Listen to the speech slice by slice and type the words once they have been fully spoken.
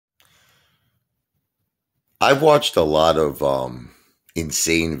I've watched a lot of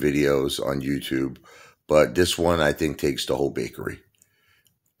insane videos on YouTube, but this one I think takes the whole bakery.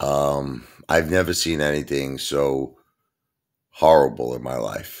 I've never seen anything so horrible in my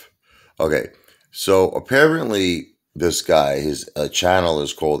life. Okay, so apparently this guy, his channel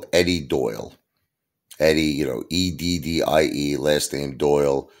is called Eddie Doyle. Eddie, Eddie, last name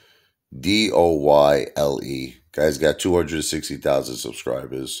Doyle, Doyle. Guy's got 260,000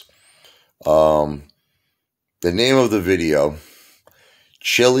 subscribers. Um, the name of the video: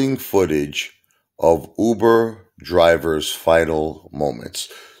 chilling footage of Uber drivers' final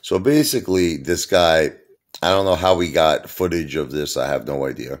moments. So basically, this guy, I don't know how he got footage of this. I have no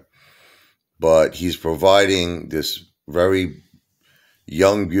idea. But he's providing this very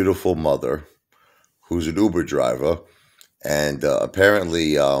young, beautiful mother who's an Uber driver. And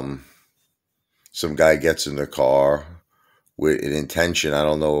apparently, some guy gets in the car with an intention. I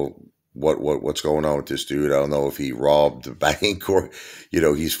don't know what's going on with this dude. I don't know if he robbed the bank or,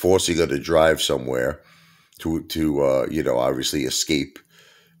 he's forcing her to drive somewhere to obviously escape.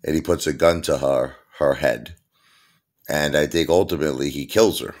 And he puts a gun to her head. And I think ultimately he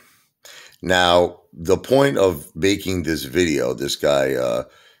kills her. Now, the point of making this video, this guy,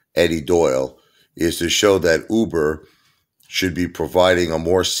 Eddie Doyle, is to show that Uber should be providing a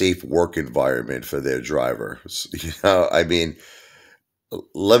more safe work environment for their drivers. I mean,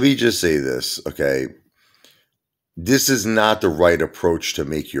 let me just say this, okay? This is not the right approach to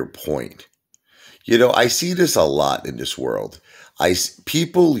make your point. I see this a lot in this world.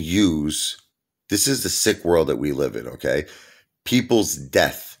 People use, this is the sick world that we live in, okay? People's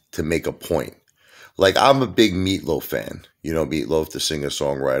death to make a point. Like, I'm a big Meatloaf fan. Meatloaf, the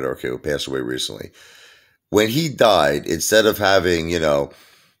singer-songwriter, okay, who passed away recently. When he died, instead of having,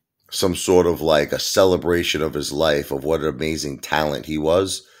 some sort of like a celebration of his life, of what an amazing talent he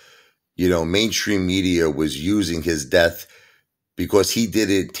was, mainstream media was using his death because he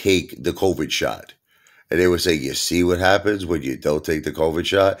didn't take the COVID shot. And they would say, you see what happens when you don't take the COVID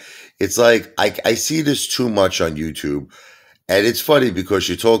shot? It's like, I see this too much on YouTube. And it's funny because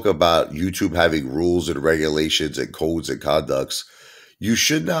you talk about YouTube having rules and regulations and codes and conducts. You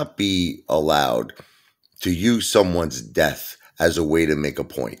should not be allowed to use someone's death as a way to make a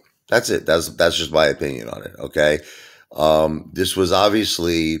point. That's it. That's just my opinion on it, okay? This was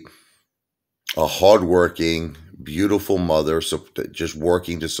obviously a hardworking, beautiful mother, so just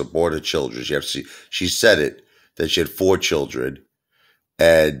working to support her children. She said it, that she had 4 children.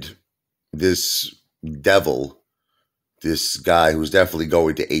 And this devil, this guy who's definitely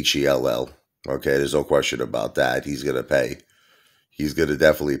going to HELL, okay, there's no question about that. He's going to pay. He's going to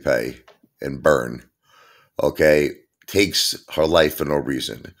definitely pay and burn, okay, takes her life for no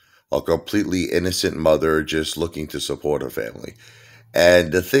reason. A completely innocent mother just looking to support her family.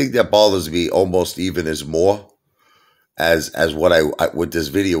 And the thing that bothers me almost even is more, as what this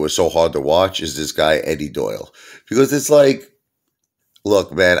video was so hard to watch, is this guy, Eddie Doyle. Because it's like,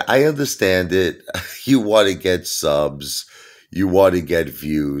 look, man, I understand it. You want to get subs. You want to get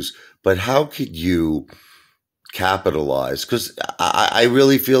views. But how could you capitalize? Because I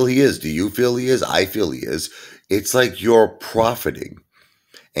really feel he is. Do you feel he is? I feel he is. It's like you're profiting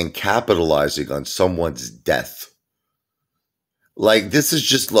and capitalizing on someone's death. Like, this is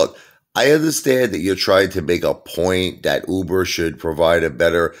just, look, I understand that you're trying to make a point that Uber should provide a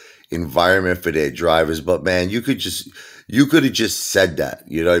better environment for their drivers, but man, you could have just said that.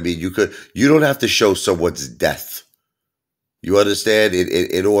 You know what I mean? You don't have to show someone's death. You understand?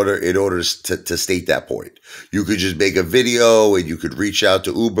 In order to state that point, you could just make a video and you could reach out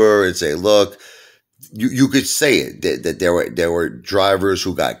to Uber and say, look, you could say it that there were drivers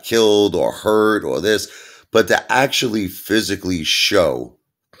who got killed or hurt or this, but to actually physically show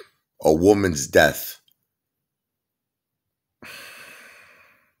a woman's death,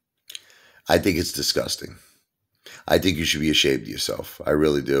 I think it's disgusting. I think you should be ashamed of yourself. I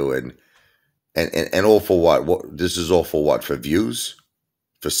really do. And all for what? This is all for what? For views?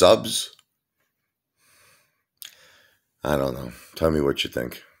 For subs? I don't know. Tell me what you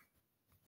think.